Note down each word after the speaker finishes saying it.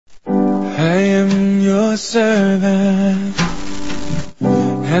your servant,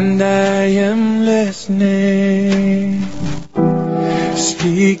 and I am listening.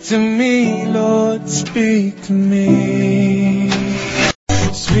 Speak to me, Lord, speak to me.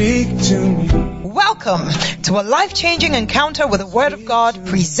 Speak to me. Welcome to a life-changing encounter with the Word of God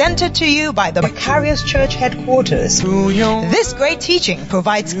presented to you by the Makarios Church headquarters. This great teaching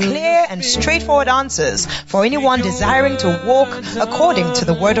provides clear and straightforward answers for anyone desiring to walk according to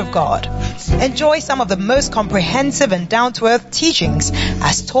the Word of God. Enjoy some of the most comprehensive and down-to-earth teachings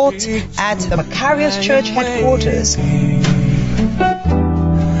as taught at the Makarios Church headquarters.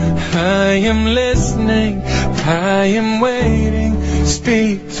 I am listening, I am waiting,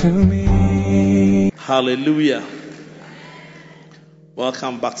 speak to me. Hallelujah.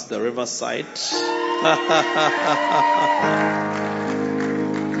 Welcome back to the Riverside.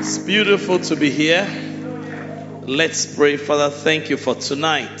 It's beautiful to be here. Let's pray. Father, thank you for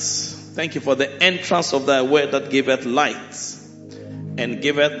tonight. Thank you for the entrance of thy word that giveth light and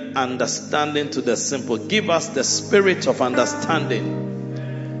giveth understanding to the simple. Give us the spirit of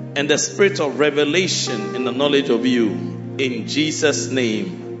understanding and the spirit of revelation in the knowledge of you. In Jesus'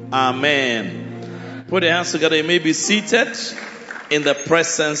 name, amen. Put your hands together. You may be seated in the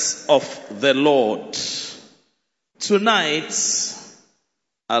presence of the Lord. Tonight,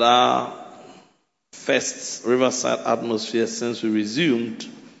 at our first Riverside atmosphere since we resumed,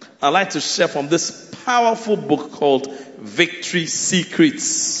 I'd like to share from this powerful book called Victory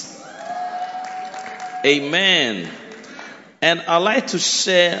Secrets. Amen. And I'd like to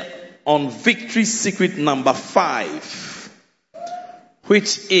share on Victory Secret number 5,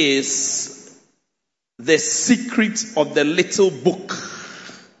 which is the secret of the little book.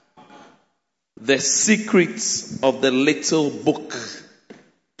 The secret of the little book.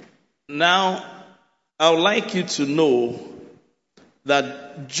 Now, I would like you to know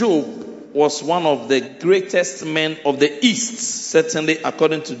that Job was one of the greatest men of the East. Certainly,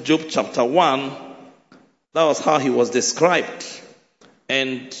 according to Job chapter 1, that was how he was described.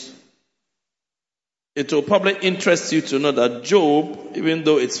 And it will probably interest you to know that Job, even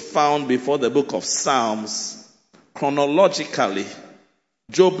though it's found before the book of Psalms, chronologically,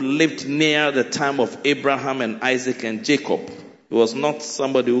 Job lived near the time of Abraham and Isaac and Jacob. He was not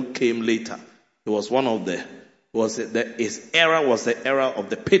somebody who came later. He was one of his era was the era of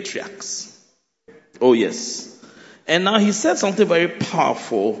the patriarchs. Oh yes. And now he said something very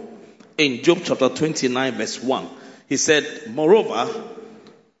powerful in Job chapter 29 verse 1. He said, moreover,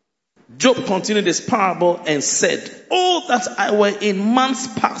 Job continued his parable and said, oh, that I were in months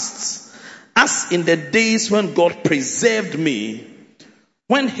past, as in the days when God preserved me,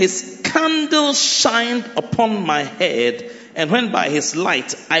 when his candle shined upon my head, and when by his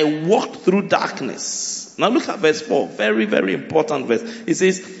light I walked through darkness. Now look at verse 4, very, very important verse. It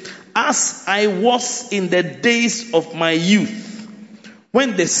says, as I was in the days of my youth,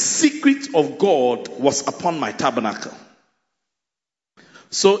 when the secret of God was upon my tabernacle.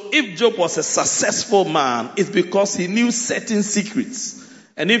 So if Job was a successful man, it's because he knew certain secrets.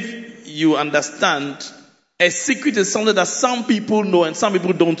 And if you understand, a secret is something that some people know and some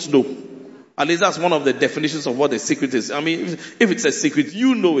people don't know. At least that's one of the definitions of what a secret is. I mean, if it's a secret,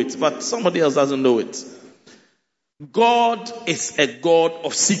 you know it, but somebody else doesn't know it. God is a God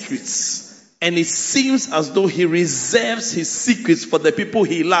of secrets. And it seems as though he reserves his secrets for the people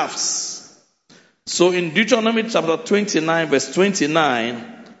he loves. So in Deuteronomy chapter 29 verse 29,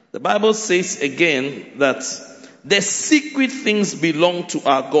 the Bible says again that the secret things belong to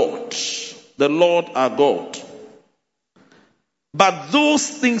our God, the Lord our God. But those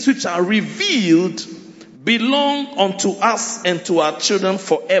things which are revealed belong unto us and to our children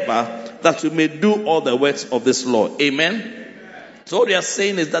forever, that we may do all the works of this law. Amen. So what they are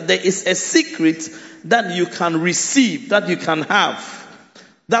saying is that there is a secret that you can receive, that you can have,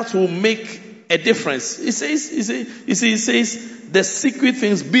 that will make a difference. He says, the secret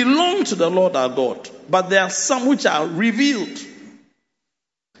things belong to the Lord our God, but there are some which are revealed.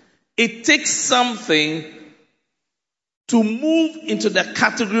 It takes something to move into the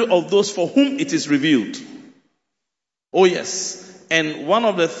category of those for whom it is revealed. Oh yes. And one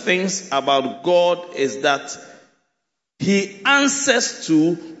of the things about God is that he answers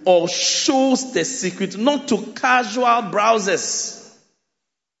to or shows the secret not to casual browsers.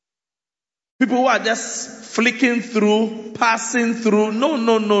 People who are just flicking through, passing through. No.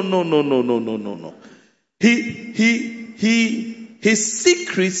 His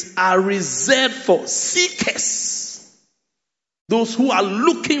secrets are reserved for seekers. Those who are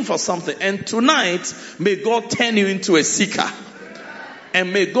looking for something. And tonight, may God turn you into a seeker.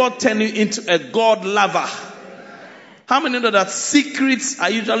 And may God turn you into a God lover. How many know that secrets are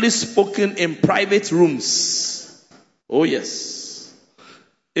usually spoken in private rooms? Oh yes.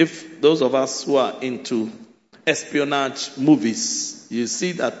 If those of us who are into espionage movies, you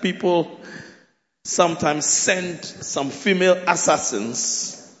see that people sometimes send some female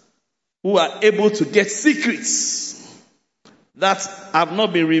assassins who are able to get secrets that have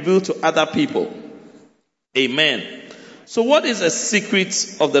not been revealed to other people. Amen. So what is a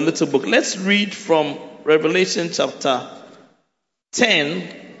secret of the little book? Let's read from Revelation chapter 10,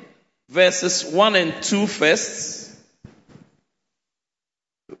 verses 1 and 2 first.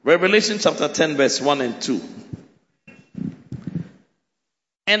 Revelation chapter 10, verse 1 and 2.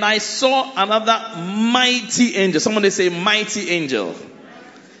 And I saw another mighty angel. Somebody say mighty angel.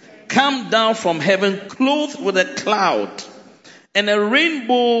 Come down from heaven, clothed with a cloud, and a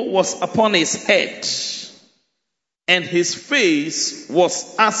rainbow was upon his head, and his face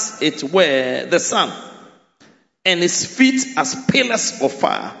was as it were the sun, and his feet as pillars of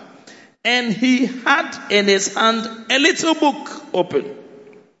fire. And he had in his hand a little book open.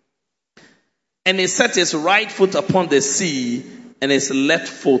 And he set his right foot upon the sea, and his left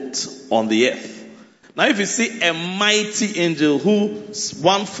foot on the earth. Now if you see a mighty angel whose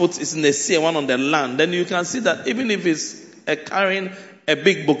one foot is in the sea and one on the land, then you can see that even if he's carrying a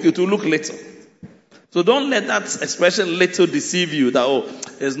big book, it will look little. So don't let that expression little deceive you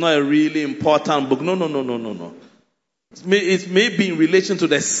that, it's not a really important book. No. It may be in relation to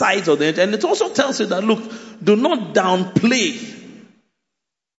the size of the angel. And it also tells you that, look, do not downplay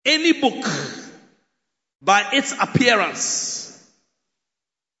any book by its appearance.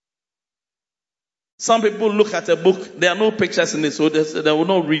 Some people look at a book, there are no pictures in it, so they will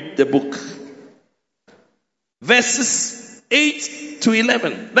not read the book. Verses 8 to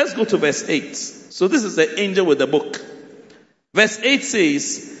 11. Let's go to verse 8. So this is the angel with the book. Verse 8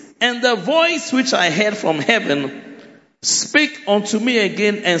 says, and the voice which I heard from heaven spake unto me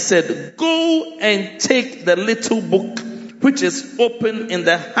again and said, go and take the little book which is open in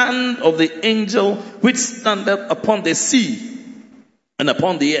the hand of the angel which standeth upon the sea and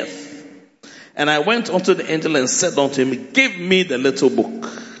upon the earth. And I went unto the angel and said unto him, give me the little book.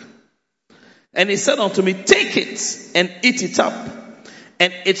 And he said unto me, take it and eat it up,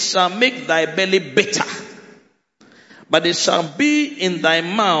 and it shall make thy belly bitter, but it shall be in thy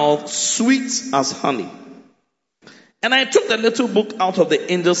mouth sweet as honey. And I took the little book out of the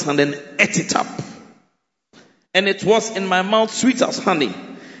angel's hand and ate it up. And it was in my mouth sweet as honey.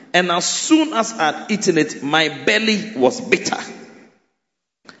 And as soon as I had eaten it, my belly was bitter.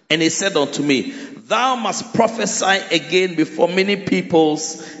 And he said unto me, thou must prophesy again before many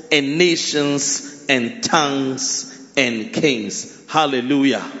peoples and nations and tongues and kings.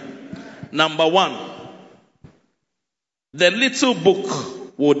 Hallelujah. Number one, the little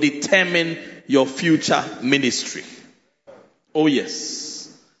book will determine your future ministry. Oh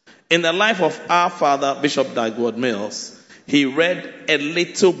yes. In the life of our father, Bishop Dagwood Mills, he read a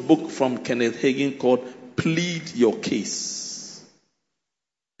little book from Kenneth Hagin called Plead Your Case.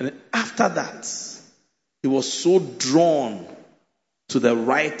 And after that, he was so drawn to the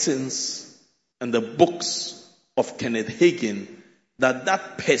writings and the books of Kenneth Hagin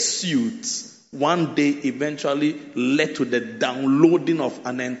that pursuit one day eventually led to the downloading of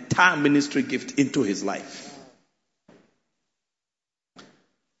an entire ministry gift into his life.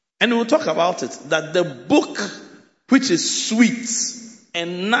 And we'll talk about it, that the book which is sweet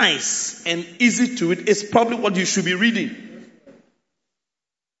and nice and easy to read is probably what you should be reading.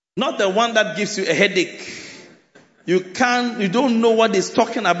 Not the one that gives you a headache. You don't know what it's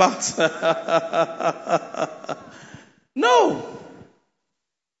talking about. No.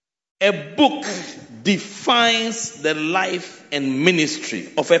 A book defines the life and ministry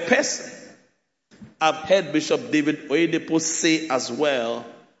of a person. I've heard Bishop David Oyedepo say as well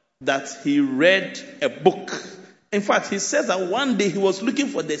that he read a book. In fact, he said that one day he was looking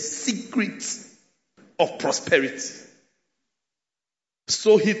for the secret of prosperity.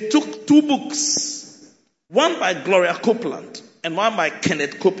 So he took two books, one by Gloria Copeland and one by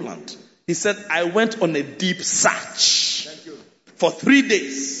Kenneth Copeland. He said, I went on a deep search for 3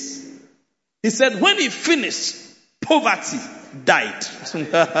 days. He said, when he finished, poverty died.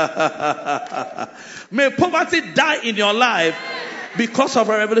 May poverty die in your life because of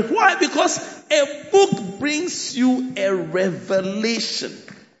a revelation. Why? Because a book brings you a revelation.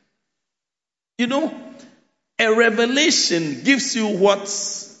 You know, a revelation gives you what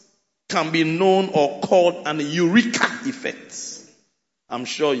can be known or called an eureka effect. I'm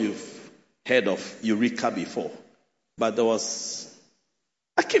sure you've heard of eureka before. But there was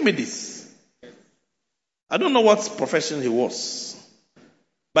Archimedes. I don't know what profession he was.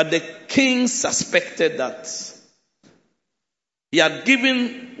 But the king suspected that He had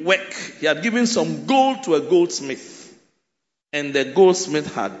given work. He had given some gold to a goldsmith. And the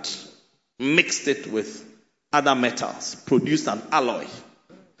goldsmith had mixed it with other metals, produced an alloy.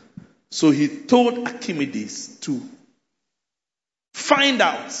 So he told Archimedes to find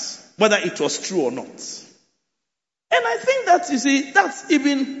out whether it was true or not. And I think that, you see, that's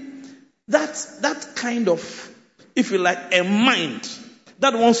even, that kind of, if you like, a mind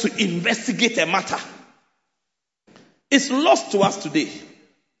that wants to investigate a matter. It's lost to us today.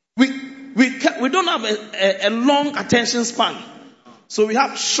 We don't have a long attention span. So we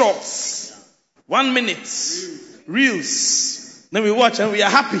have shorts, 1 minute, reels. Then we watch and we are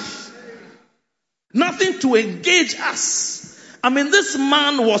happy. Nothing to engage us. I mean, this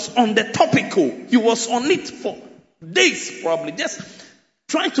man was on the topical. He was on it for days probably. Just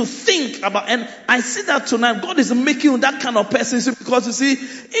trying to think about, and I see that tonight God is making you that kind of person, because you see,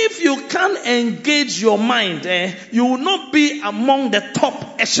 if you can't engage your mind, you will not be among the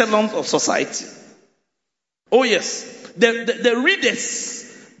top echelons of society. Oh yes, the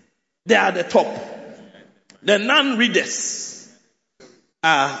readers, they are the top. The non-readers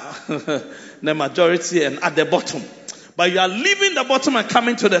are the majority and at the bottom. But you are leaving the bottom and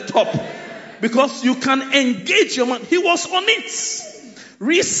coming to the top because you can engage your mind. He was on it.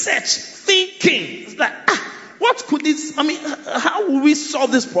 Research, thinking. It's like, what could this, how will we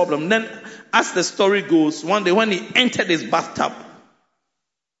solve this problem? Then, as the story goes, one day when he entered his bathtub,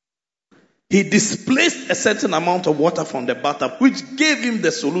 he displaced a certain amount of water from the bathtub, which gave him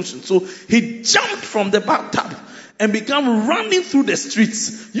the solution. So he jumped from the bathtub and began running through the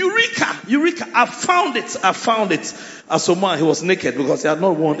streets. Eureka! Eureka! I found it! Asomani, he was naked because he had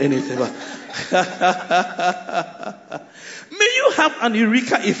not worn anything. May you have an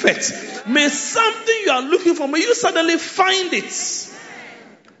eureka effect. May something you are looking for, may you suddenly find it.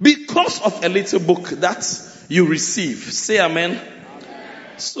 Because of a little book that you receive. Say amen.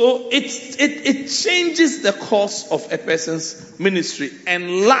 So it changes the course of a person's ministry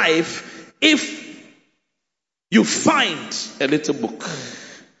and life if you find a little book.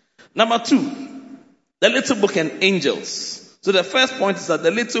 Number 2, the little book and angels. So the first point is that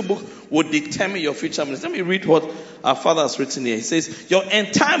the little book will determine your future ministry. Let me read what our Father has written here. He says, your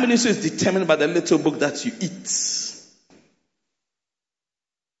entire ministry is determined by the little book that you eat.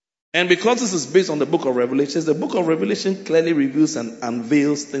 And because this is based on the book of Revelation, the book of Revelation clearly reveals and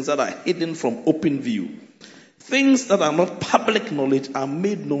unveils things that are hidden from open view. Things that are not public knowledge are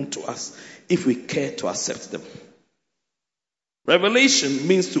made known to us if we care to accept them. Revelation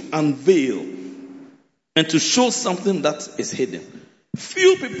means to unveil and to show something that is hidden.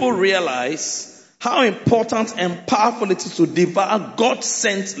 Few people realize how important and powerful it is to devour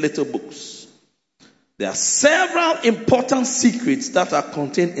God-sent little books. There are several important secrets that are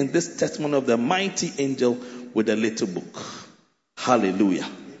contained in this testimony of the mighty angel with the little book. Hallelujah.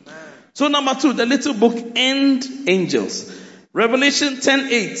 Amen. So number 2, the little book and angels. Revelation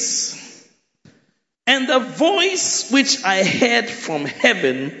 10:8. And the voice which I heard from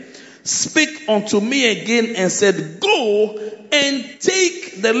heaven spake unto me again and said, go and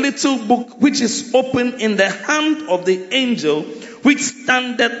take the little book which is open in the hand of the angel which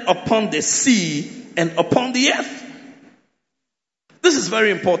standeth upon the sea and upon the earth. This is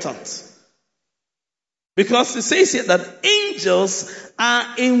very important. Because it says here that angels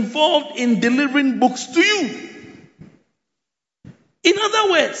are involved in delivering books to you. In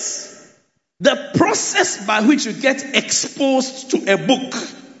other words, the process by which you get exposed to a book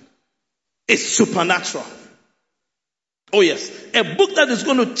is supernatural. Oh yes, a book that is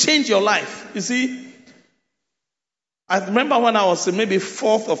going to change your life. You see, I remember when I was in maybe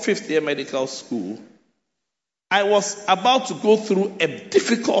 4th or 5th year medical school, I was about to go through a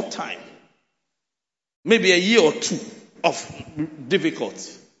difficult time. Maybe a year or 2 of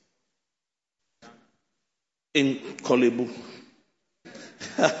difficulty in Kolebu.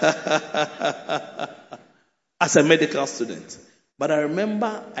 As a medical student. But I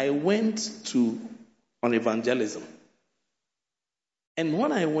remember I went on evangelism. And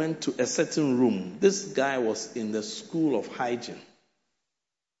when I went to a certain room, this guy was in the school of hygiene.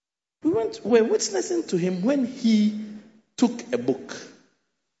 We were witnessing to him when he took a book.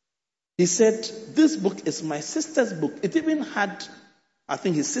 He said, this book is my sister's book. It even had, I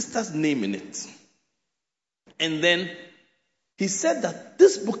think, his sister's name in it. And then he said that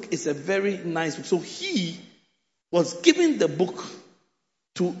this book is a very nice book. So he was giving the book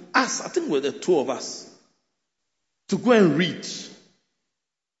to us, I think we're the 2 of us, to go and read.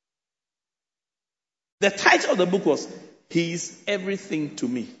 The title of the book was, He is Everything to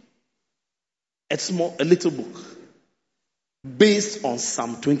Me. A little book based on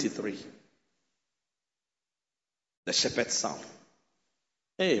Psalm 23. The Shepherd's Psalm.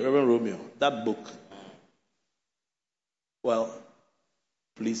 Hey, Reverend Romeo, that book. Well,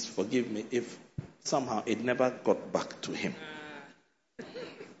 please forgive me if somehow it never got back to him.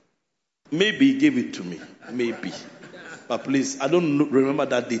 Maybe he gave it to me. Maybe. But please, I don't remember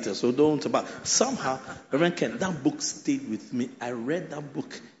that detail, so don't. But somehow, Reverend Ken, that book stayed with me. I read that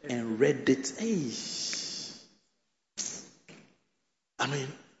book and read it. Hey. I mean,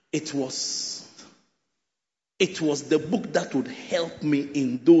 it was the book that would help me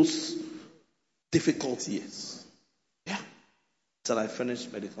in those difficult years. Yeah. Till I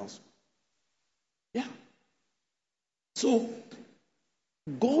finished medical school. Yeah. So,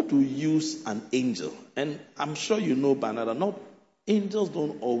 God will use an angel. And I'm sure you know by now that angels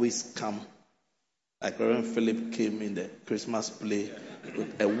don't always come. Like Reverend Philip came in the Christmas play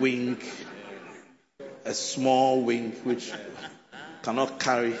with a wing, a small wing which cannot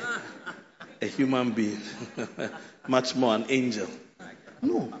carry a human being, much more an angel.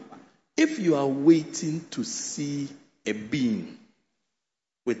 No. If you are waiting to see a being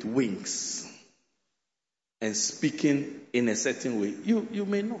with wings and speaking in a certain way, you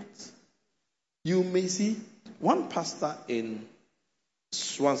may not. You may see one pastor in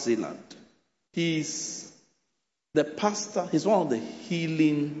Swaziland. He's the pastor, he's one of the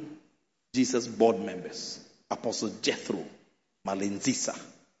Healing Jesus board members, Apostle Jethro Malenzisa.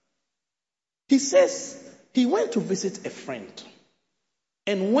 He says he went to visit a friend.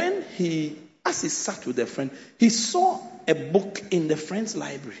 And as he sat with a friend, he saw a book in the friend's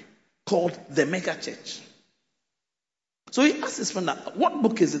library called The Mega Church. So he asked his friend, what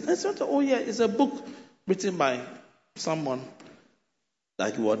book is it? And he said, oh yeah, it's a book written by someone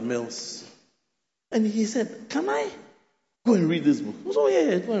like Ward Mills. And he said, can I go and read this book? He said, oh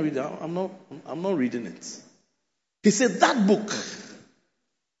yeah, go and read it. I'm not reading it. He said, that book,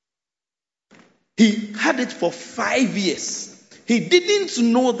 he had it for 5 years. He didn't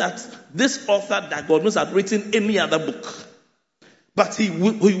know that this author that God knows had written any other book. But he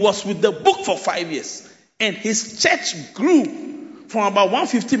was with the book for 5 years. And his church grew from about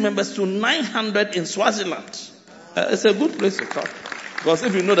 150 members to 900 in Swaziland. It's a good place to come. Because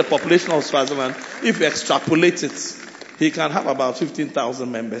if you know the population of Swaziland, if you extrapolate it, he can have about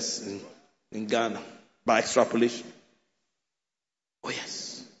 15,000 members in Ghana by extrapolation. Oh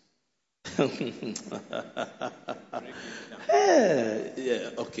yes. Yeah,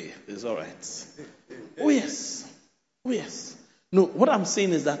 okay, it's all right. Oh yes. No, what I'm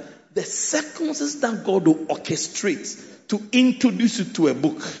saying is that the circumstances that God will orchestrate to introduce you to a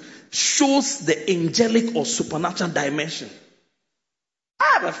book shows the angelic or supernatural dimension.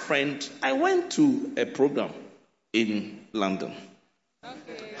 I have a friend, I went to a program in London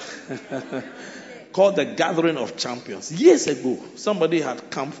called the Gathering of Champions. Years ago, somebody had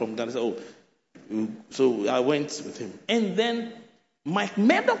come from Ghana and said, so I went with him. And then Mike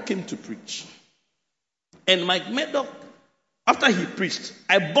Murdoch came to preach. And Mike Murdoch, after he preached,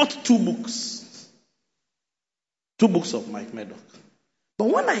 I bought 2 books. 2 books of Mike Murdoch. But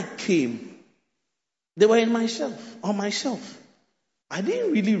when I came, they were on my shelf. I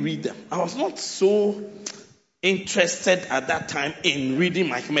didn't really read them. I was not so interested at that time in reading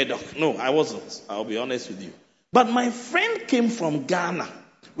Mike Murdoch. No, I wasn't. I'll be honest with you. But my friend came from Ghana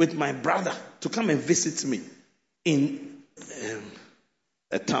with my brother to come and visit me in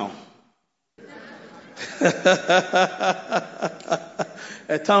a town.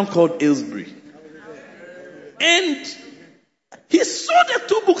 A town called Aylesbury. And he saw the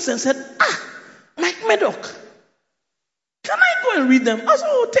 2 books and said, Mike Murdoch, can I go and read them? I said,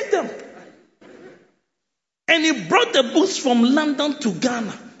 oh, take them. And he brought the books from London to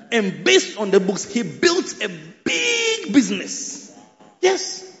Ghana. And based on the books, he built a big business.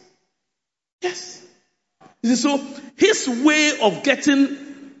 Yes. So his way of getting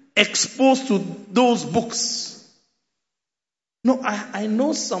exposed to those books. No, I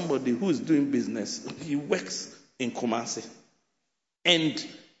know somebody who is doing business. He works in Kumasi. And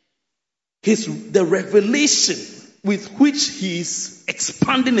the revelation with which he's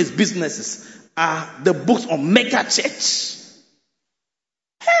expanding his businesses are the books on Mega Church.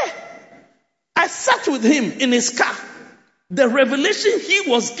 Hey, I sat with him in his car. The revelation he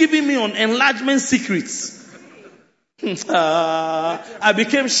was giving me on enlargement secrets. I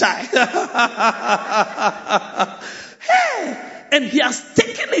became shy. Hey, and he has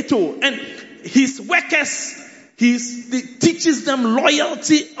taken it all. And his workers, he teaches them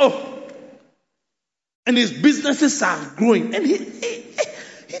loyalty. And his businesses are growing. And he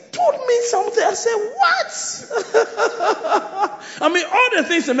told me something. I said, what? I mean, all the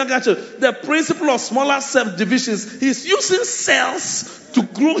things in Mega Church, the principle of smaller subdivisions, he's using cells to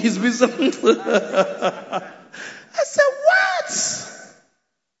grow his business. I said, what?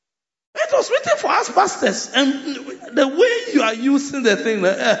 was written for us pastors. And the way you are using the thing,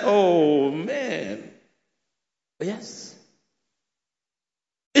 oh man. Yes.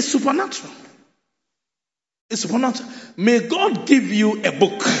 It's supernatural. It's supernatural. May God give you a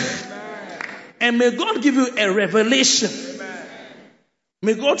book. And may God give you a revelation.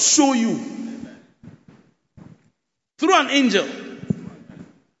 May God show you through an angel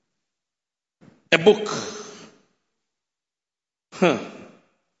a book.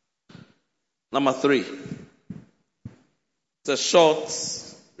 Number 3. It's a short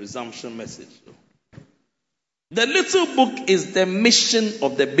resumption message. The little book is the mission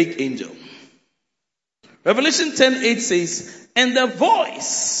of the big angel. Revelation 10:8 says, and the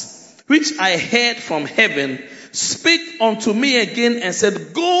voice which I heard from heaven spake unto me again and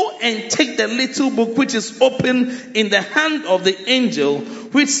said, go and take the little book which is open in the hand of the angel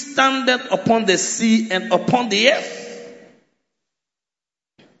which standeth upon the sea and upon the earth.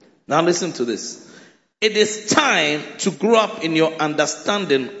 Now listen to this. It is time to grow up in your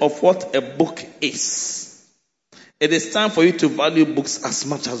understanding of what a book is. It is time for you to value books as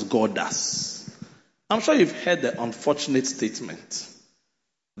much as God does. I'm sure you've heard the unfortunate statement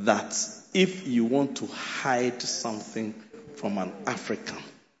that if you want to hide something from an African,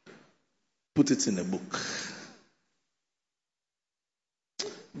 put it in a book.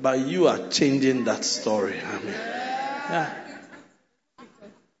 But you are changing that story. I mean, yeah.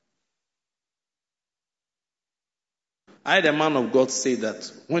 I had a man of God say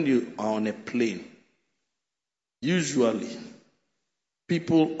that when you are on a plane, usually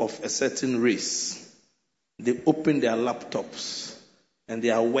people of a certain race, they open their laptops and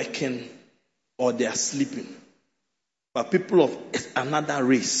they are working or they are sleeping. But people of another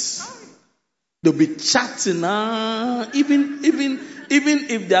race, they'll be chatting, even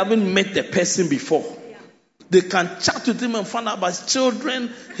if they haven't met the person before. They can chat with him and find out about his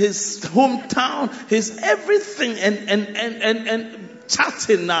children, his hometown, his everything, and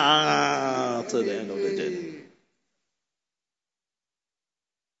chatting to the end of the day.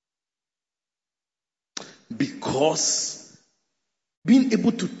 Because being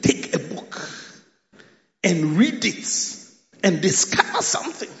able to take a book and read it and discover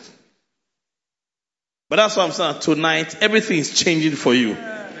something. But that's what I'm saying. Tonight, everything is changing for you.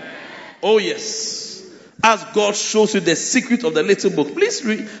 Oh yes. As God shows you the secret of the little book. Please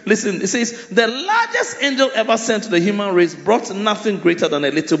listen. It says, the largest angel ever sent to the human race brought nothing greater than a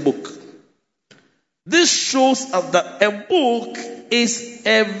little book. This shows us that a book is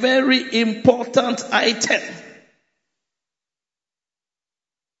a very important item.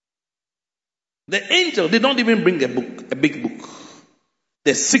 The angel did not even bring a big book.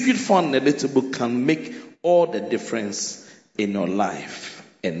 The secret found in a little book can make all the difference in your life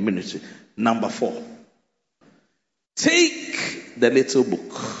and ministry. Number 4. Take the little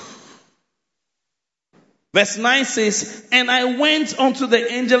book. Verse 9 says, and I went unto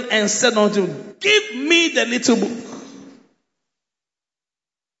the angel and said unto him, give me the little book.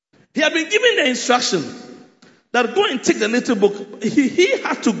 He had been given the instruction that go and take the little book. He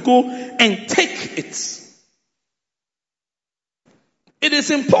had to go and take it. It is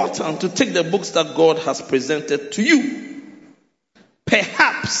important to take the books that God has presented to you.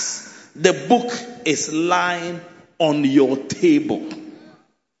 Perhaps the book is lying on your table.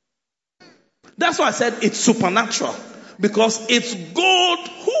 That's why I said it's supernatural. Because it's God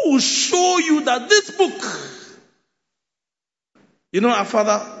who will show you that this book. You know, our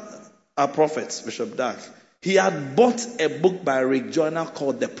father, our prophet, Bishop Dark, he had bought a book by Rick Joyner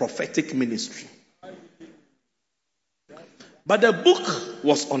called The Prophetic Ministry. But the book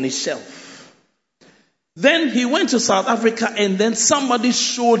was on his shelf. Then he went to South Africa and then somebody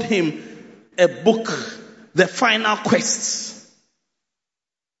showed him a book, The Final Quest.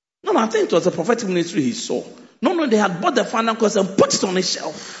 No, I think it was The Prophetic Ministry he saw. No, they had bought The Final Quest and put it on his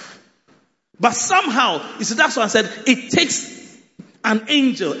shelf. But somehow, you see, that's why I said it takes an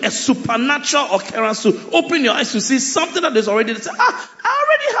angel, a supernatural occurrence to open your eyes to see something that is already there. I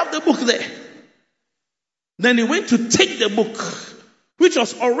already have the book there. Then he went to take the book, which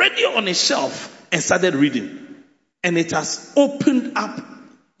was already on his shelf, and started reading. And it has opened up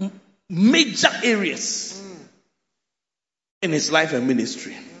major areas in his life and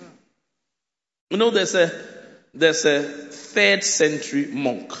ministry. You know, there's a 3rd century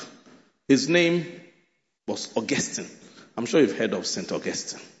monk. His name was Augustine. I'm sure you've heard of St.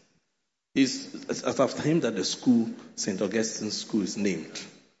 Augustine. It's after him that the school, St. Augustine's School, is named.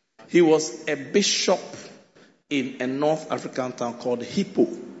 He was a bishop in a North African town called Hippo.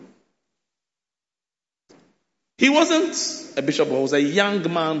 He wasn't a bishop, he was a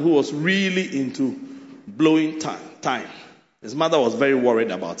young man who was really into blowing time. His mother was very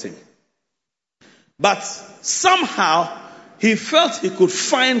worried about him. But somehow he felt he could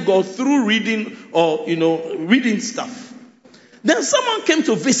find God through reading or, reading stuff. Then someone came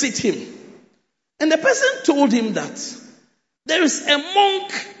to visit him. And the person told him that there is a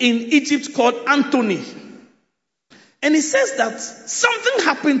monk in Egypt called Anthony. And he says that something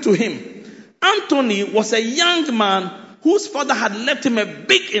happened to him. Anthony was a young man whose father had left him a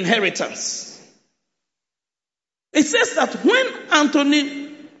big inheritance. It says that when Anthony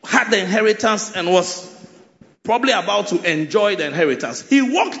had the inheritance and was probably about to enjoy the inheritance, he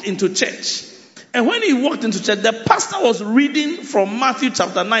walked into church. And when he walked into church, the pastor was reading from Matthew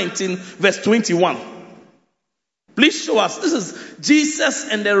chapter 19, verse 21. Please show us. This is Jesus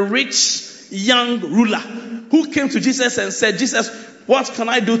and the rich young ruler who came to Jesus and said, Jesus, what can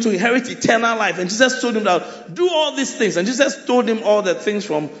I do to inherit eternal life? And Jesus told him that, do all these things. And Jesus told him all the things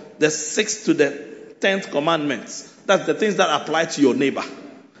from the 6th to the 10th commandments. That's the things that apply to your neighbor.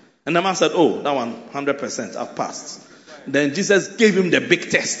 And the man said, oh, that one, 100%, I've passed. Then Jesus gave him the big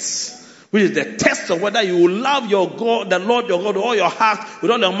tests, which is the test of whether you will love your God, the Lord your God, with all your heart,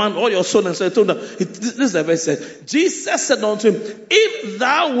 with all your mind, all your soul. And so he told them, this is the verse said, Jesus said unto him, if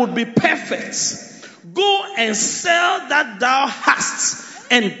thou would be perfect, go and sell that thou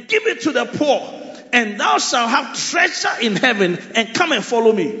hast and give it to the poor, and thou shalt have treasure in heaven, and come and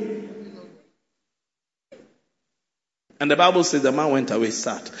follow me. And the Bible says the man went away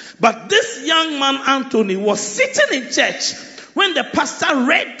sad. But this young man, Anthony, was sitting in church when the pastor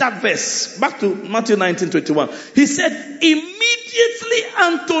read that verse. Back to Matthew 19:21. He said, immediately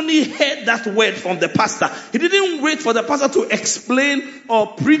Anthony heard that word from the pastor. He didn't wait for the pastor to explain or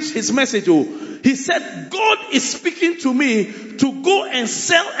preach his message. He said, God is speaking to me to go and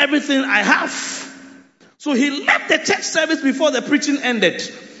sell everything I have. So he left the church service before the preaching ended,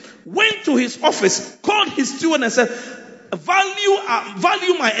 went to his office, called his steward and said,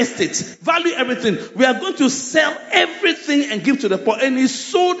 value my estate, value everything. We are going to sell everything and give to the poor. And he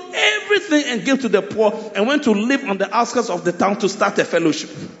sold everything and gave to the poor and went to live on the outskirts of the town to start a fellowship.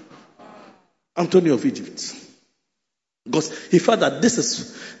 Anthony of Egypt. Because he felt that this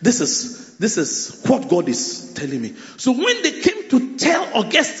is what God is telling me. So when they came to tell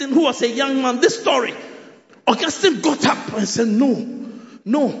Augustine, who was a young man, this story, Augustine got up and said,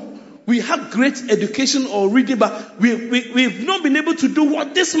 no. We have great education or reading, but we've not been able to do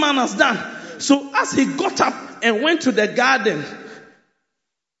what this man has done. So as he got up and went to the garden,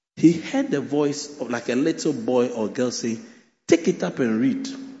 he heard the voice of like a little boy or girl saying, take it up and read.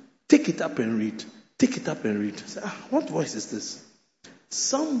 Take it up and read. Take it up and read. I said, what voice is this?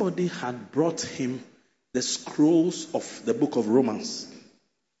 Somebody had brought him the scrolls of the book of Romans.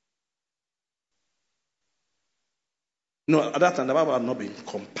 No, at that time the Bible had not been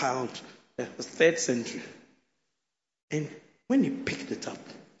compiled. It was 3rd century. And when he picked it up,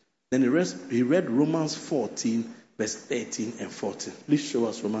 then he read Romans 14, verse 13 and 14. Please show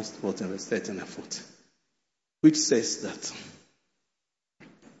us Romans 14, verse 13 and 14. Which says that,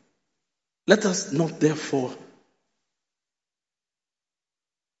 let us not therefore...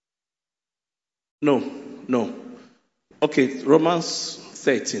 No. Okay, Romans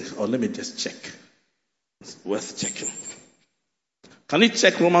 13. Or let me just check. It's worth checking. Can you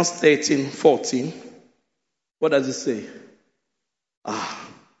check Romans 13, 14? What does it say?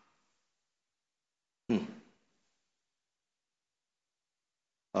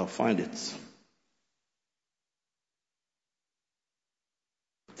 I'll find it.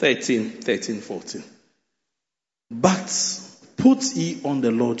 13, 14. But put ye on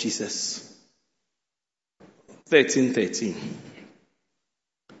the Lord Jesus. 13.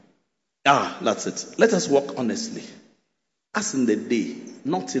 That's it. Let us walk honestly, as in the day,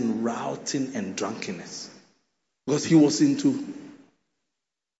 not in rioting and drunkenness. Because he was into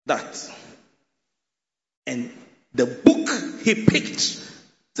that. And the book he picked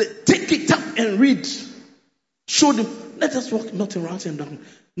said, take it up and read. Showed him, let us walk not in rioting and drunkenness,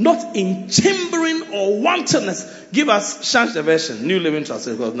 not in chambering or wantonness. Change the version, New Living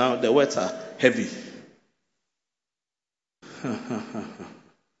Translation, because now the words are heavy.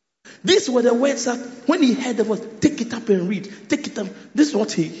 These were the words that when he heard the voice, take it up and read. Take it up. This is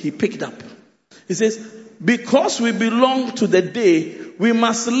what he picked up. He says, because we belong to the day, we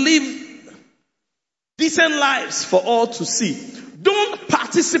must live decent lives for all to see. Don't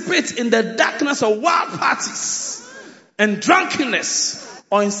participate in the darkness of wild parties and drunkenness,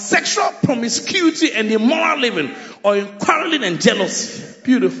 or in sexual promiscuity and immoral living, or in quarreling and jealousy.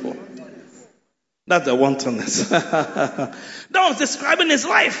 Beautiful. That's the wantonness. That was describing his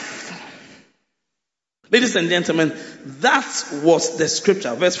life. Ladies and gentlemen, that was the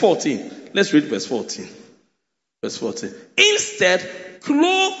scripture. Verse 14. Let's read verse 14. Verse 14. Instead,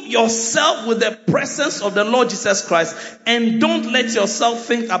 Clothe yourself with the presence of the Lord Jesus Christ, and don't let yourself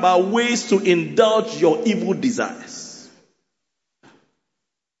think about ways to indulge your evil desires.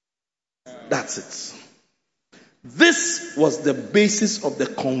 That's it. This was the basis of the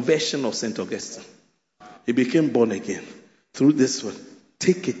conversion of St. Augustine. He became born again through this one.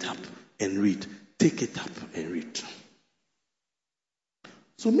 Take it up and read. Take it up and read.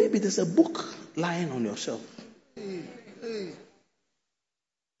 So maybe there's a book lying on your shelf.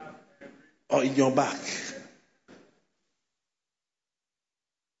 Or in your bag.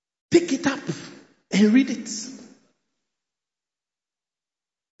 Pick it up and read it.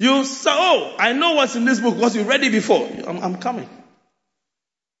 You say, oh, I know what's in this book because you read it before. I'm coming.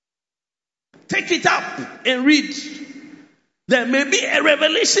 Take it up and read. There may be a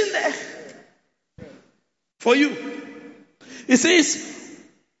revelation there for you. It says,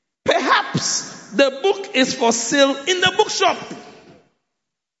 perhaps the book is for sale in the bookshop.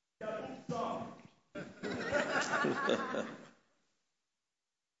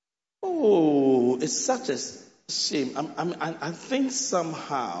 Oh, it's such a shame. I think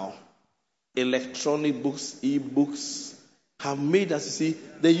somehow electronic books, e-books have made us see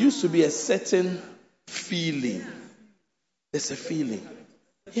there used to be a certain feeling. There's a feeling,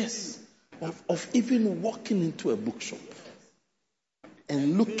 yes, of even walking into a bookshop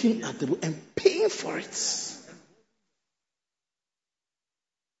and looking at the book and paying for it.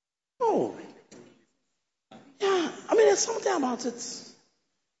 Oh, yeah, I mean, there's something about it.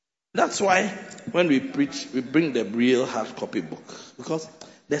 That's why when we preach, we bring the real hard copy book. Because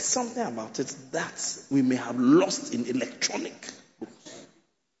there's something about it that we may have lost in electronic books.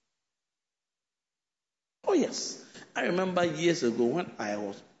 Oh yes. I remember years ago when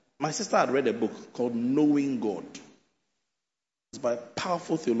my sister had read a book called Knowing God. It's by a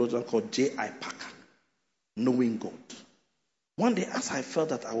powerful theologian called J.I. Packer. Knowing God. One day, as I felt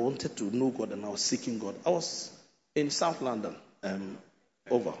that I wanted to know God and I was seeking God, I was in South London,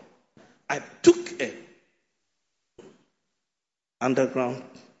 over. I took a underground,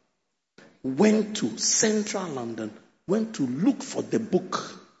 went to central London, went to look for the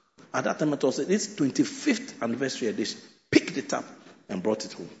book. At that time it was its 25th anniversary edition. Picked it up and brought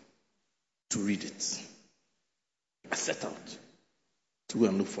it home to read it. I set out to go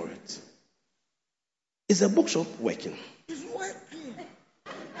and look for it. Is the bookshop working? It's working.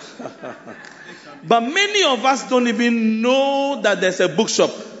 But many of us don't even know that there's a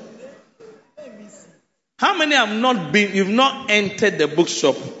bookshop. How many have not been, you've not entered the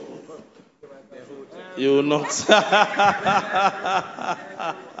bookshop? You will not.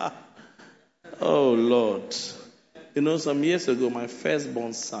 Oh Lord. You know, some years ago, my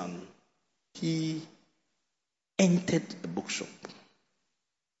firstborn son, he entered the bookshop,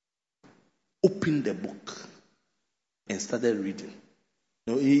 opened the book, and started reading.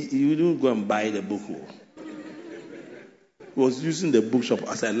 No, he didn't go and buy the book. He was using the bookshop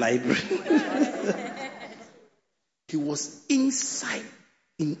as a library. He was inside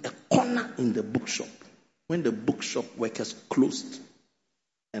in a corner in the bookshop when the bookshop workers closed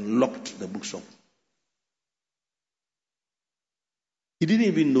and locked the bookshop. He didn't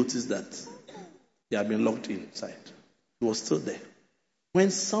even notice that he had been locked inside. He was still there.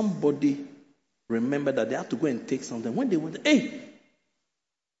 When somebody remembered that they had to go and take something, when they went, hey,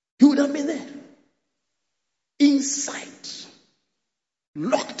 he would have been there. Inside.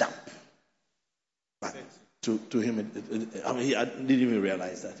 Locked up. But to him, he didn't even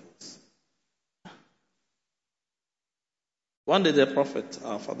realize that. One day the prophet,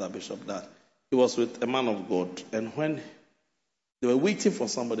 our father bishop, that he was with a man of God, and when they were waiting for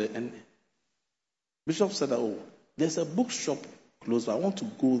somebody, and bishop said, oh, there's a bookshop close by. I want to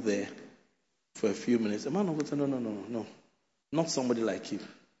go there for a few minutes. The man of God said, no, not somebody like him.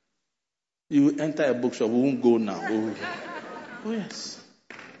 You enter a bookshop, we won't go now. Oh yes.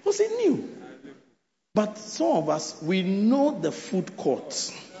 Because he knew. But some of us, we know the food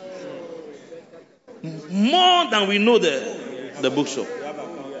court more than we know the bookshop.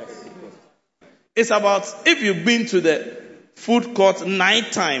 It's about, if you've been to the food court 9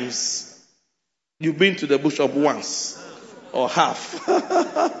 times, you've been to the bookshop once or half.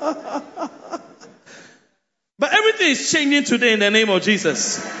 But everything is changing today in the name of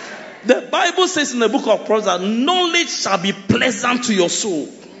Jesus. The Bible says in the book of Proverbs that knowledge shall be pleasant to your soul.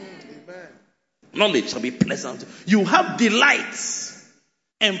 Knowledge shall be pleasant. You have delights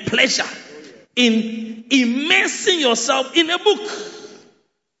and pleasure in immersing yourself in a book.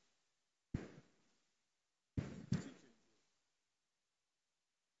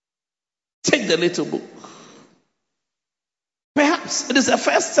 Take the little book. Perhaps it is the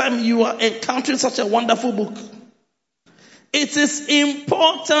first time you are encountering such a wonderful book. It is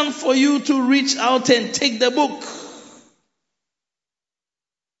important for you to reach out and take the book.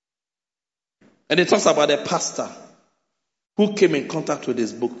 And it talks about a pastor who came in contact with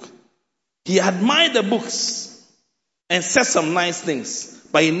this book. He admired the books and said some nice things,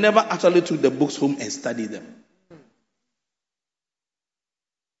 but he never actually took the books home and studied them.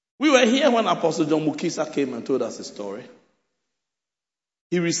 We were here when Apostle John Mukisa came and told us a story.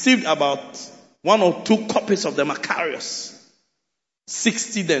 He received about 1 or 2 copies of the Makarios,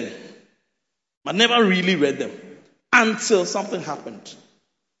 60 then, but never really read them until something happened.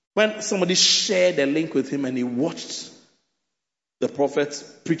 When somebody shared a link with him and he watched the prophet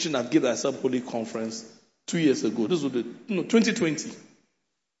preaching at Give Thyself Holy Conference 2 years ago. This was 2020.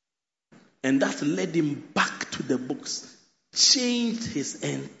 And that led him back to the books. Changed his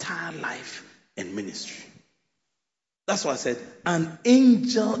entire life and ministry. That's why I said, an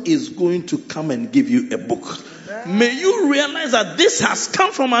angel is going to come and give you a book. May you realize that this has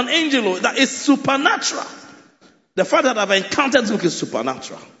come from an angel, that is supernatural. The fact that I've encountered this book is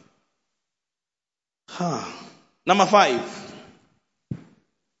supernatural. Number 5.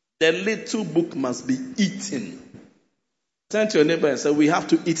 The little book must be eaten. Turn to your neighbor and say, we have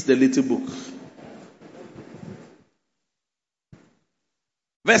to eat the little book.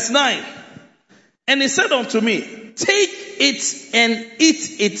 Verse 9. And he said unto me, take it and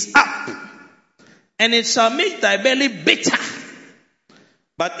eat it up, and it shall make thy belly bitter,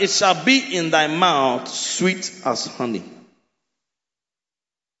 but it shall be in thy mouth sweet as honey.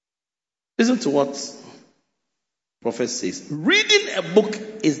 Listen to what prophet says. Reading a book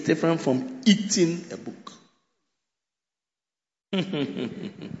is different from eating a book.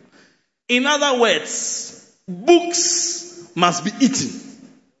 In other words, books must be eaten,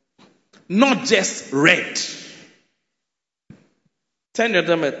 not just read. Turn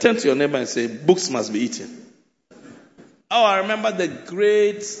to your neighbor and say, books must be eaten. Oh, I remember the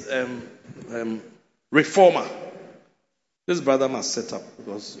great reformer. This brother must set up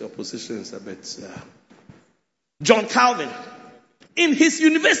because your position is a bit... John Calvin. In his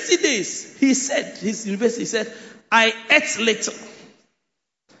university days, he said, I ate little,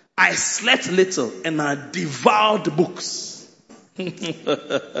 I slept little, and I devoured books. You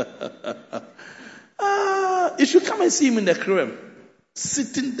should come and see him in the crib,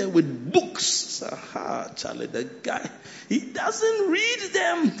 sitting there with books. Charlie, the guy, he doesn't read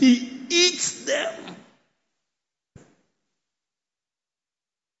them, he eats them.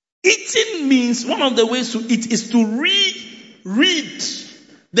 Eating means, one of the ways to eat is to read.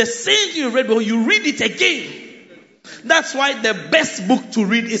 The same you read, but you read it again. That's why the best book to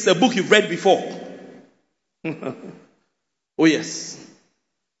read is a book you've read before. Oh yes.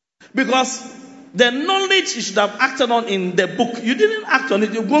 Because the knowledge you should have acted on in the book, you didn't act on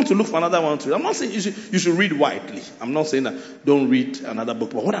it, you're going to look for another one too. I'm not saying you should read widely. I'm not saying that don't read another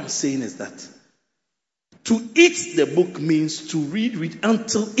book. But what I'm saying is that to eat the book means to read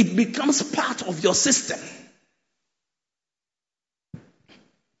until it becomes part of your system.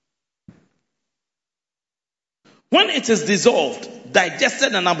 When it is dissolved,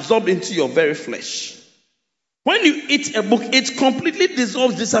 digested and absorbed into your very flesh. When you eat a book, it completely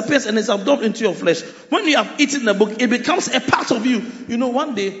dissolves, disappears, and is absorbed into your flesh. When you have eaten the book, it becomes a part of you. You know,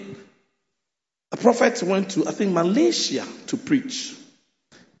 one day, a prophet went to, I think, Malaysia to preach.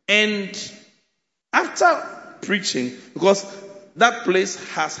 And after preaching, because that place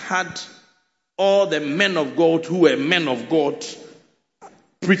has had all the men of God who were men of God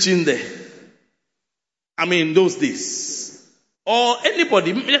preaching there. I mean, those days. Or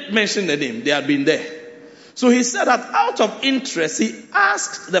anybody, mention the name, they had been there. So he said that out of interest, he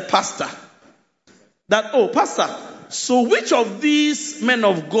asked the pastor that, oh, pastor, so which of these men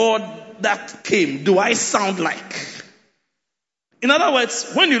of God that came do I sound like? In other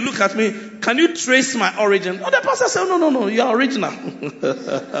words, when you look at me, can you trace my origin? Oh, the pastor said, no, you are original.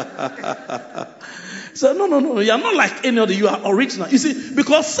 So, no, you are not like any other, you are original. You see,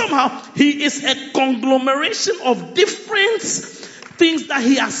 because somehow he is a conglomeration of different things that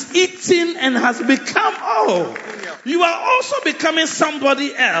he has eaten and has become. Oh, you are also becoming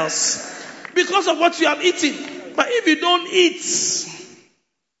somebody else because of what you have eaten. But if you don't eat,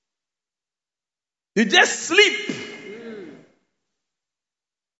 you just sleep.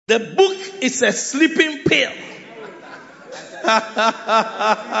 The book is a sleeping pill.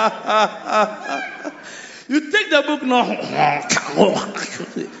 You take the book now,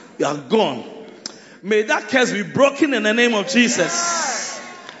 you are gone. May that curse be broken in the name of Jesus.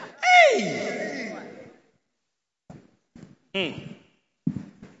 Hey!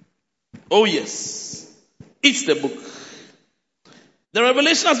 Oh yes. Eat the book. The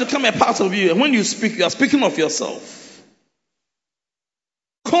revelation has become a part of you. And when you speak, you are speaking of yourself.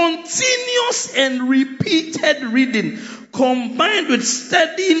 Continuous and repeated reading combined with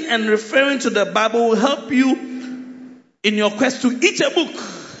studying and referring to the Bible will help you in your quest to eat a book.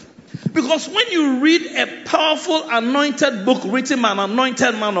 Because when you read a powerful anointed book written by an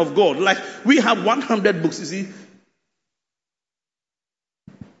anointed man of God, like we have 100 books, you see.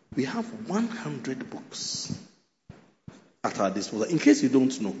 We have 100 books at our disposal. In case you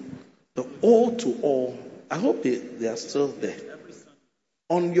don't know, the all to all, I hope they are still there.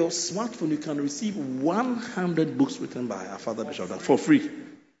 On your smartphone, you can receive 100 books written by our Father Bishop for free.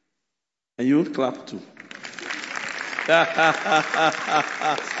 And you will clap too.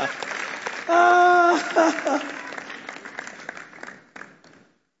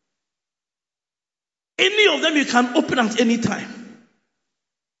 Any of them you can open at any time.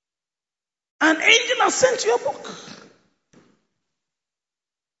 An angel has sent you a book.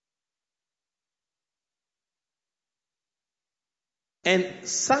 And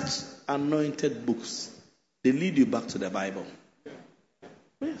such anointed books, they lead you back to the Bible.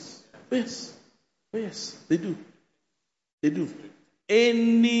 Yes, they do.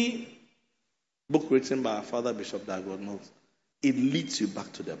 Any book written by our Father Bishop that God knows, it leads you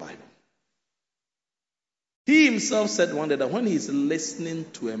back to the Bible. He himself said one day that when he's listening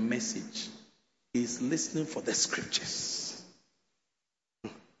to a message, he's listening for the scriptures.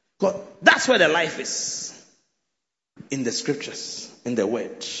 God, that's where the life is. In the scriptures, in the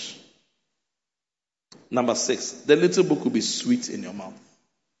word. Number 6, the little book will be sweet in your mouth.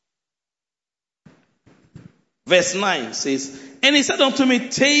 Verse 9 says, and he said unto me,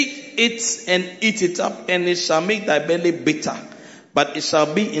 take it and eat it up, and it shall make thy belly bitter, but it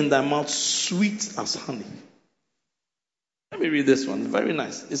shall be in thy mouth sweet as honey. Let me read this one. Very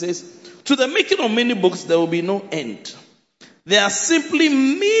nice. It says, to the making of many books there will be no end. There are simply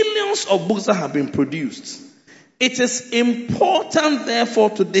millions of books that have been produced. It is important, therefore,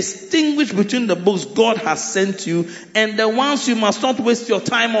 to distinguish between the books God has sent you and the ones you must not waste your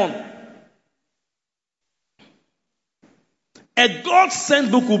time on. A God-sent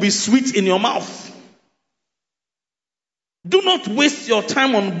book will be sweet in your mouth. Do not waste your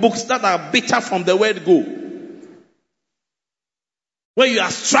time on books that are bitter from the word go. Where you are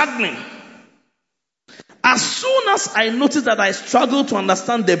struggling. As soon as I noticed that I struggled to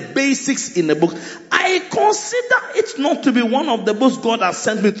understand the basics in the book, I consider it not to be one of the books God has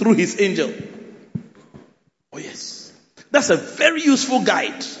sent me through his angel. Oh yes. That's a very useful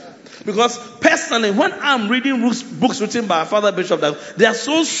guide. Because personally, when I'm reading books written by our Father Bishop, they are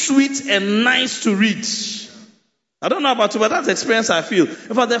so sweet and nice to read. I don't know about you, but that's the experience I feel.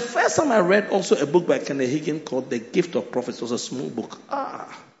 In fact, the first time I read also a book by Kenneth Hagin called The Gift of Prophets, it was a small book.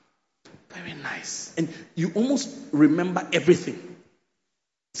 Very nice. And you almost remember everything.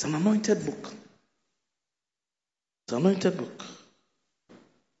 It's an anointed book. It's an anointed book.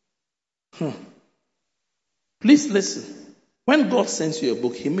 Please listen. When God sends you a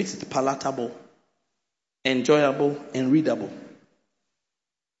book, he makes it palatable, enjoyable, and readable.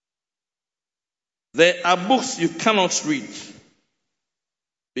 There are books you cannot read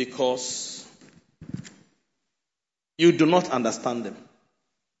because you do not understand them.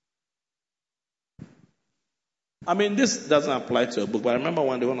 I mean, this doesn't apply to a book, but I remember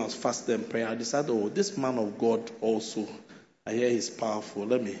one day when I was fasting and praying, I decided, this man of God also, I hear he's powerful.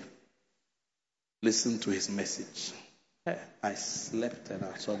 Let me listen to his message. I slept and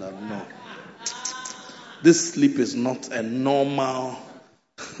I saw that, no. This sleep is not a normal.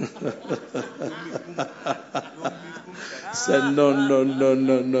 Said, no.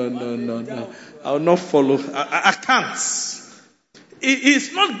 I will not follow. I can't. It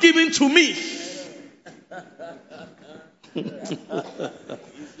is not given to me.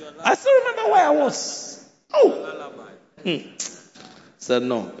 I still remember where I was. Said,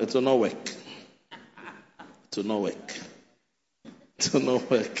 no, it will not work. It will not work. It will not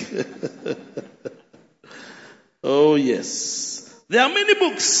work. Oh, yes. There are many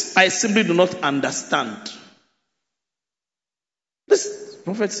books I simply do not understand. This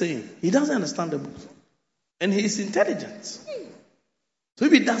prophet saying, he doesn't understand the book. And he is intelligent. So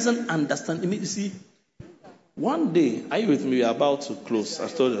if he doesn't understand, you see, one day, are you with me? We are about to close. I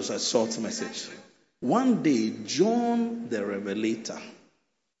told you it's a short message. One day, John the Revelator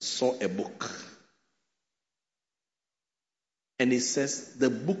saw a book. And it says the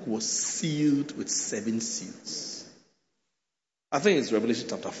book was sealed with 7 seals. I think it's Revelation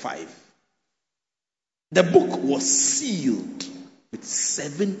chapter 5. The book was sealed with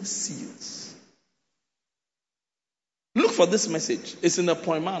 7 seals. Look for this message. It's in the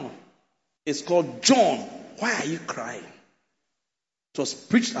Poimano. It's called John, Why Are You Crying? It was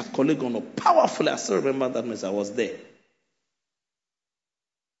preached at Kolegono powerfully. I still remember that message. I was there.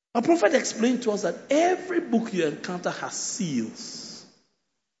 A prophet explained to us that every book you encounter has seals.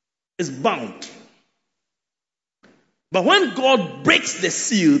 It's bound. But when God breaks the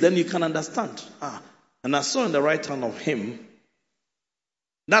seal, then you can understand. And I saw in the right hand of him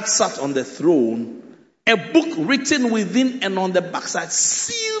that sat on the throne a book written within and on the backside,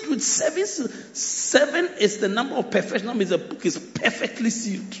 sealed with 7 seals. 7 is the number of perfection. That means the book is perfectly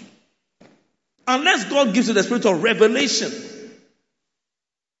sealed. Unless God gives you the spirit of revelation,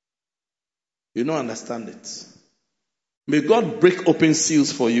 you don't understand it. May God break open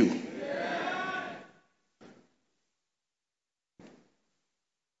seals for you.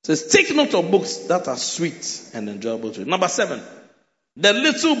 It says, take note of books that are sweet and enjoyable to you. Number 7, the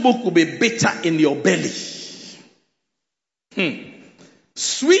little book will be bitter in your belly.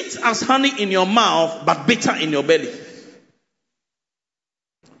 Sweet as honey in your mouth, but bitter in your belly.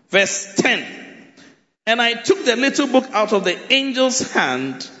 Verse 10. And I took the little book out of the angel's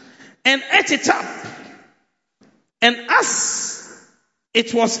hand and ate it up. And as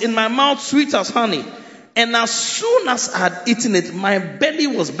it was in my mouth, sweet as honey, and as soon as I had eaten it, my belly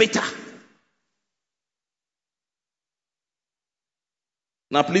was bitter.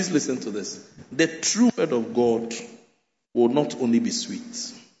 Now please listen to this. The true word of God will not only be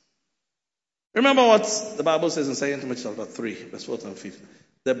sweet. Remember what the Bible says in 2 Timothy chapter 3, verse 14 and 15.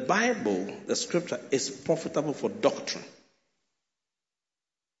 The Bible, the scripture, is profitable for doctrine.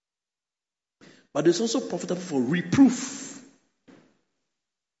 But it's also profitable for reproof.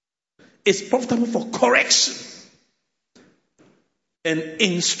 It's profitable for correction and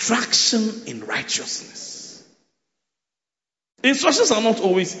instruction in righteousness. Instructions are not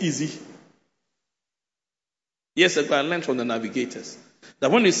always easy. Years ago, I learned from the navigators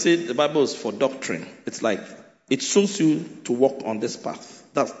that when you say the Bible is for doctrine, it's like it shows you to walk on this path.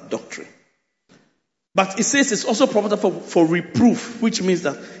 That's doctrine. But it says it's also profitable for reproof, which means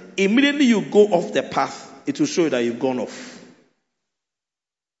that immediately you go off the path, it will show you that you've gone off.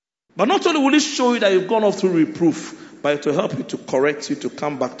 But not only will it show you that you've gone off through reproof, but it will help you to correct you to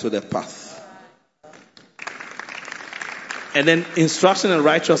come back to the path. And then instruction and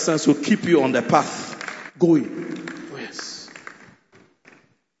righteousness will keep you on the path going. Oh, yes.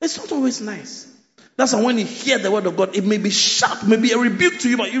 It's not always nice. That's why when you hear the word of God, it may be sharp, may be a rebuke to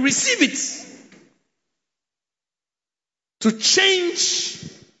you, but you receive it. To change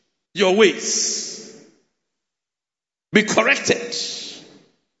your ways. Be corrected.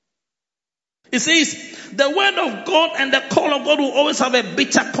 It says, the word of God and the call of God will always have a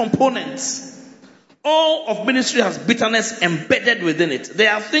bitter component. All of ministry has bitterness embedded within it.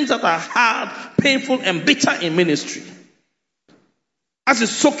 There are things that are hard, painful, and bitter in ministry. As you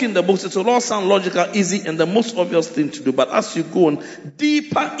soak in the books, it will all sound logical, easy, and the most obvious thing to do. But as you go on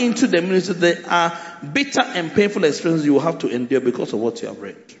deeper into the ministry, there are bitter and painful experiences you will have to endure because of what you have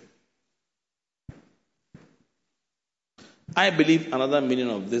read. I believe another meaning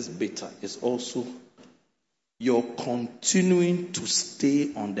of this bitter is also you're continuing to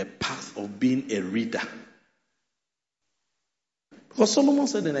stay on the path of being a reader. Because Solomon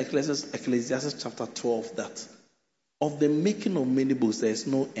said in Ecclesiastes chapter 12 that of the making of many books there is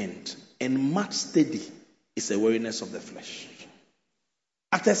no end, and much study is a weariness of the flesh.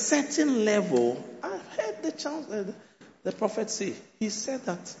 At a certain level, I've heard the prophet say, he said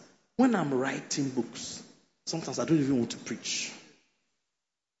that when I'm writing books, sometimes I don't even want to preach.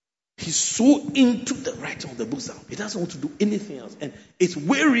 He's so into the writing of the books that he doesn't want to do anything else. And it's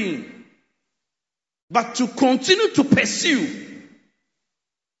wearying. But to continue to pursue,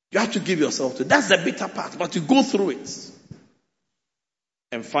 you have to give yourself to it. That's the bitter part, but you go through it.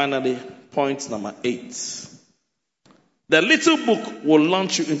 And finally, point number 8. The little book will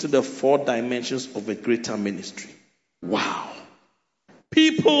launch you into the 4 dimensions of a greater ministry. Wow.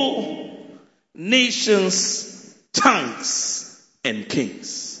 People, nations, tongues, and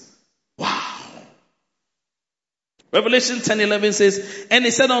kings. Wow. Revelation 10:11 says, and he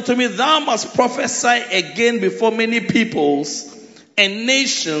said unto me, thou must prophesy again before many peoples and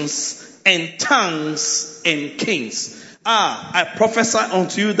nations and tongues and kings. I prophesy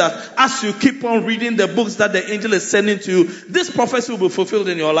unto you that as you keep on reading the books that the angel is sending to you, this prophecy will be fulfilled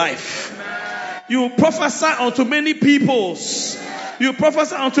in your life. You prophesy unto many peoples. You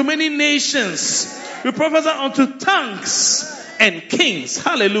prophesy unto many nations. You prophesy unto tongues and kings.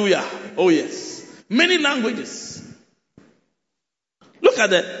 Hallelujah. Oh yes. Many languages. Look at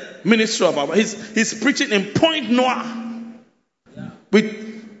the ministry of our. He's preaching in Point Noir.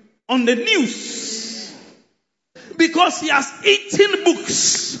 On the news. Because he has 18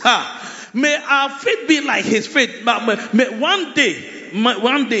 books. May our faith be like his faith. But may one day,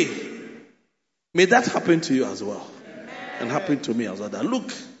 may that happen to you as well. And happen to me as well. That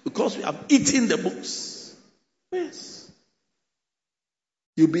look, because we have eaten the books. Yes.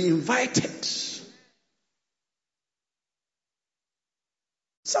 You'll be invited.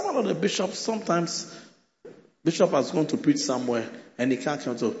 Some of the bishops, sometimes bishop has gone to preach somewhere and he can't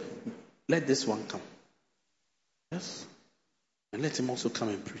come, so let this one come. Yes. And let him also come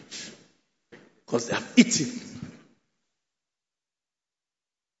and preach. Because they have eaten.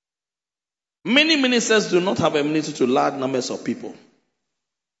 Many ministers do not have a ministry to large numbers of people.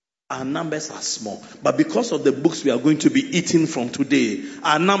 Our numbers are small. But because of the books we are going to be eating from today,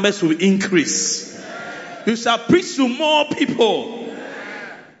 our numbers will increase. You shall preach to more people.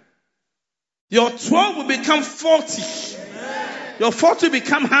 Your 12 will become 40. Your 40 will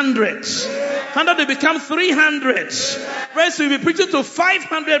become 100. 100 will become 300. Rest will be preaching to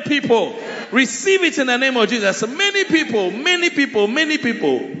 500 people. Receive it in the name of Jesus. Many people,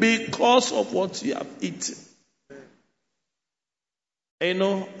 because of what you have eaten. You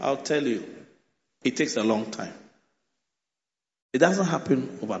know, I'll tell you, it takes a long time. It doesn't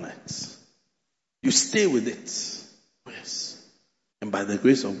happen overnight. You stay with it. Yes. And by the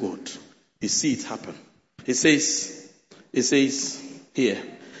grace of God, you see it happen. It says here,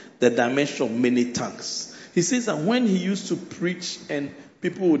 the dimension of many tongues. He says that when he used to preach and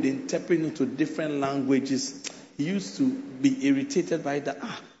people would interpret into different languages, he used to be irritated by that.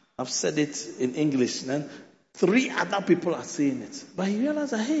 I've said it in English, and then 3 other people are saying it. But he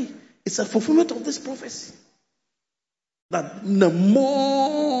realized that, hey, it's a fulfillment of this prophecy. That the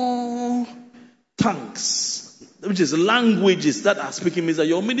more tongues, which is languages that are speaking, means that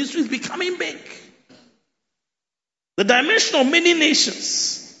your ministry is becoming big. The dimension of many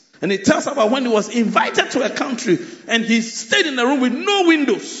nations. And it tells about when he was invited to a country and he stayed in a room with no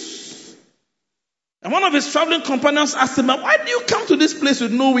windows. And one of his traveling companions asked him, why do you come to this place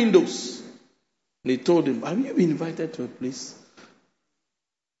with no windows? And he told him, have you been invited to a place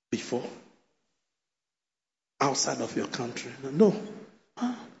before? Outside of your country? No.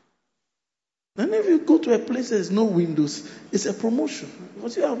 And if you go to a place there's no windows, it's a promotion.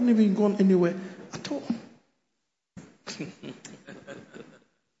 Because you haven't even gone anywhere at all.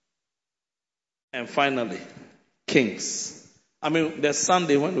 And finally, kings. I mean, the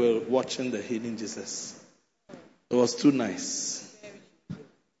Sunday when we were watching the Hidden Jesus, it was too nice.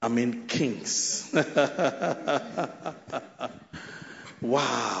 I mean, kings.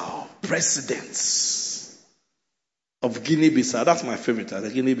 Wow. Presidents of Guinea-Bissau. That's my favorite, the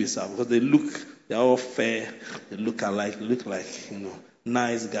Guinea-Bissau, because they're all fair, they look alike, look like,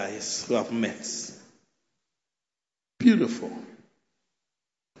 nice guys who have met. Beautiful.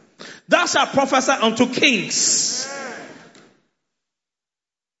 Thou shalt prophesy unto kings.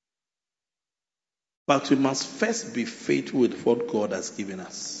 But we must first be faithful with what God has given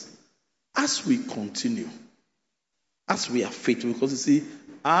us. As we continue, as we are faithful, because you see,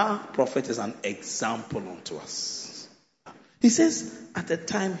 our prophet is an example unto us. He says, at the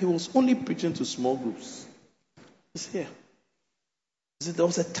time, he was only preaching to small groups. He's here. He said, there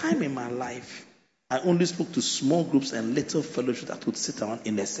was a time in my life I only spoke to small groups and little fellowship that would sit around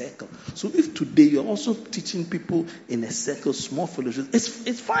in a circle. So if today you're also teaching people in a circle, small fellowship,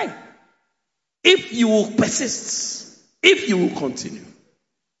 it's fine. If you will persist, if you will continue,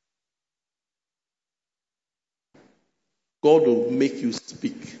 God will make you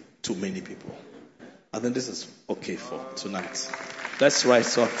speak to many people. I think this is okay for tonight. Let's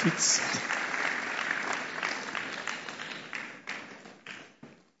rise to our feet.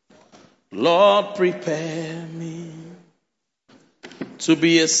 Lord, prepare me to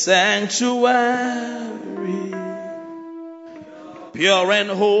be a sanctuary, pure and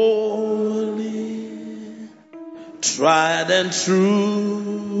holy, tried and true,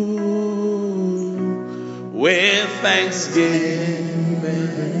 with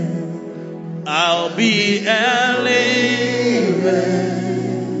thanksgiving. I'll be a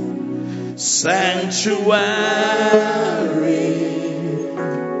living sanctuary.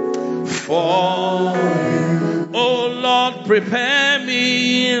 Oh Lord, prepare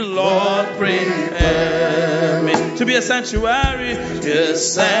me, Lord, prepare me to be a sanctuary, pure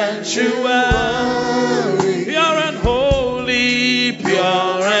and holy,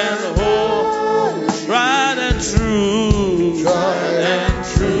 tried and true,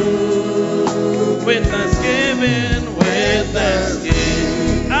 with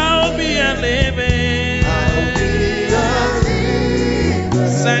thanksgiving, I'll be a living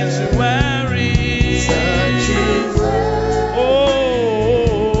sanctuary.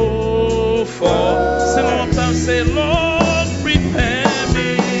 Say, Lord, prepare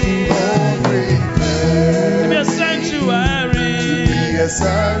me to be a sanctuary,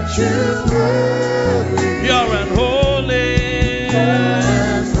 pure and holy,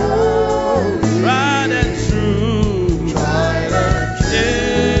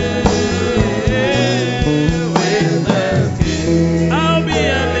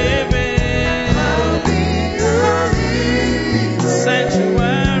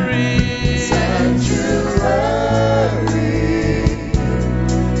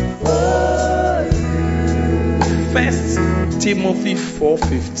 Timothy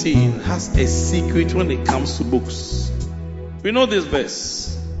 4:15 has a secret when it comes to books. We know this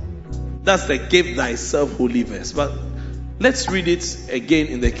verse. That's the give thyself holy verse. But let's read it again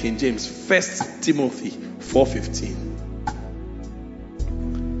in the King James. 1 Timothy 4:15.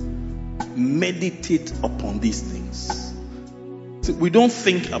 Meditate upon these things. So we don't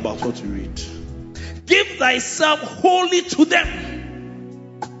think about what we read. Give thyself wholly to them.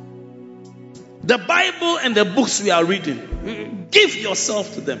 The Bible and the books we are reading, give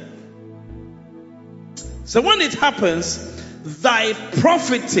yourself to them. So when it happens, thy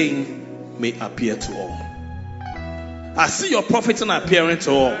profiting may appear to all. I see your profiting appearing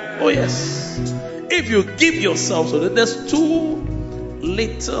to all. Oh yes. If you give yourself to them, there's too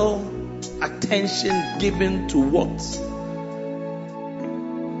little attention given to what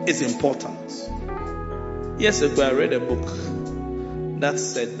is important. Years ago, I read a book that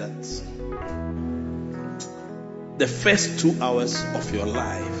said that the first 2 hours of your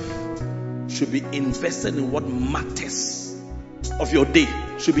life should be invested in what matters, of your day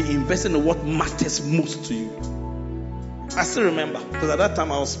should be invested in what matters most to you. I still remember, because at that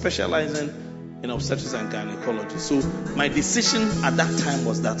time I was specializing in obstetrics and gynecology. So my decision at that time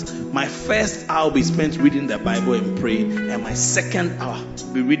was that my first hour will be spent reading the Bible and praying, and my second hour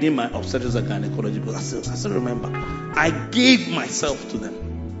will be reading my obstetrics and gynecology. But I still remember, I gave myself to them.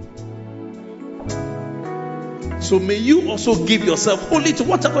 So may you also give yourself wholly to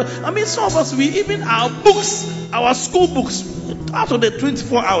whatever. I mean, some of us, even our books, our school books, out of the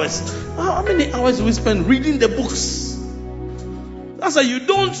 24 hours, how many hours do we spend reading the books? That's why you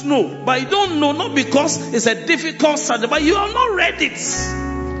don't know. But you don't know not because it's a difficult subject, but you have not read it.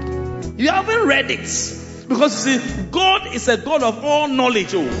 You haven't read it. Because you see, God is a God of all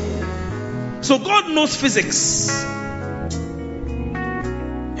knowledge. Oh. So God knows physics.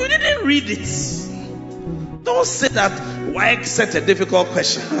 You didn't read it. Don't say that why set a difficult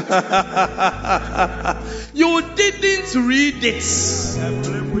question. You didn't read it.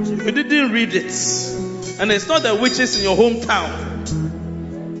 You didn't read it. And it's not the witches in your hometown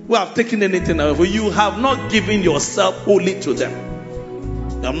who have taken anything away, for you have not given yourself wholly to them.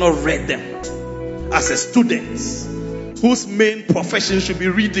 You have not read them. As a student whose main profession should be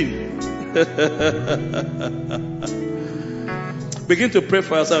reading. Begin to pray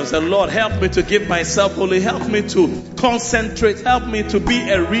for yourself and say, Lord, help me to give myself wholly. Help me to concentrate. Help me to be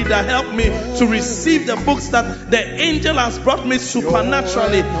a reader. Help me to receive the books that the angel has brought me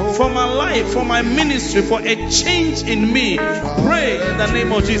supernaturally for my life, for my ministry, for a change in me. Pray in the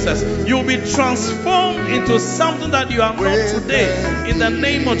name of Jesus. You'll be transformed into something that you are not today. In the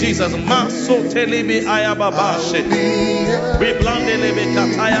name of Jesus. Maso telebe ayababashi. Riblandelebe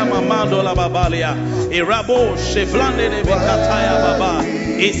kataya mamando la babalia. Irabo sheflandelebe kataya baba.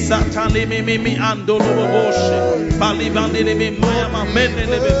 Isatani mimi andolo boshe. Balibandele maya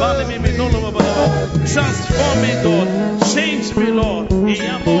mamendelebe bale mimi no baba. Transform me, Lord. Change me, Lord.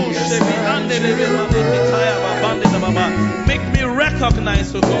 Iyamo shebi andelebe bale kataya babandele baba. Make me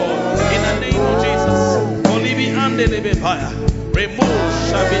recognize, oh God, in the name of Jesus. Olivi andelebe paya. Remove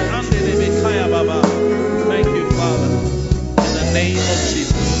shabi andelebe kaya baba. Thank you, Father. In the name of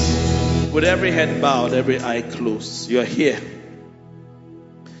Jesus. With every head bowed, every eye closed, you are here.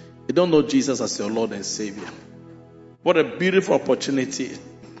 You don't know Jesus as your Lord and Savior. What a beautiful opportunity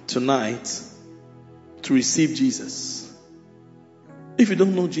tonight to receive Jesus. If you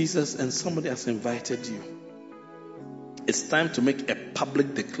don't know Jesus and somebody has invited you, it's time to make a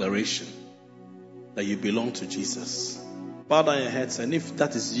public declaration that you belong to Jesus. Bow down your heads, and if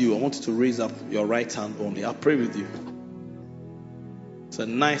that is you, I want you to raise up your right hand only. I'll pray with you. It's a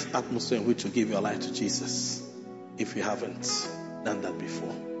nice atmosphere in which you give your life to Jesus if you haven't done that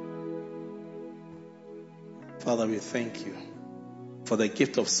before. Father, we thank you for the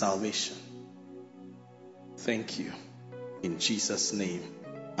gift of salvation. Thank you. In Jesus' name.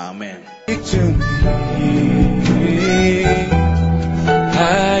 Amen.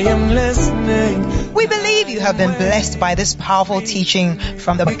 I am listening. We believe you have been blessed by this powerful teaching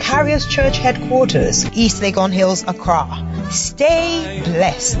from the Makarios Church headquarters, East Legon Hills, Accra. Stay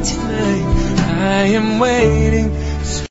blessed. I am waiting.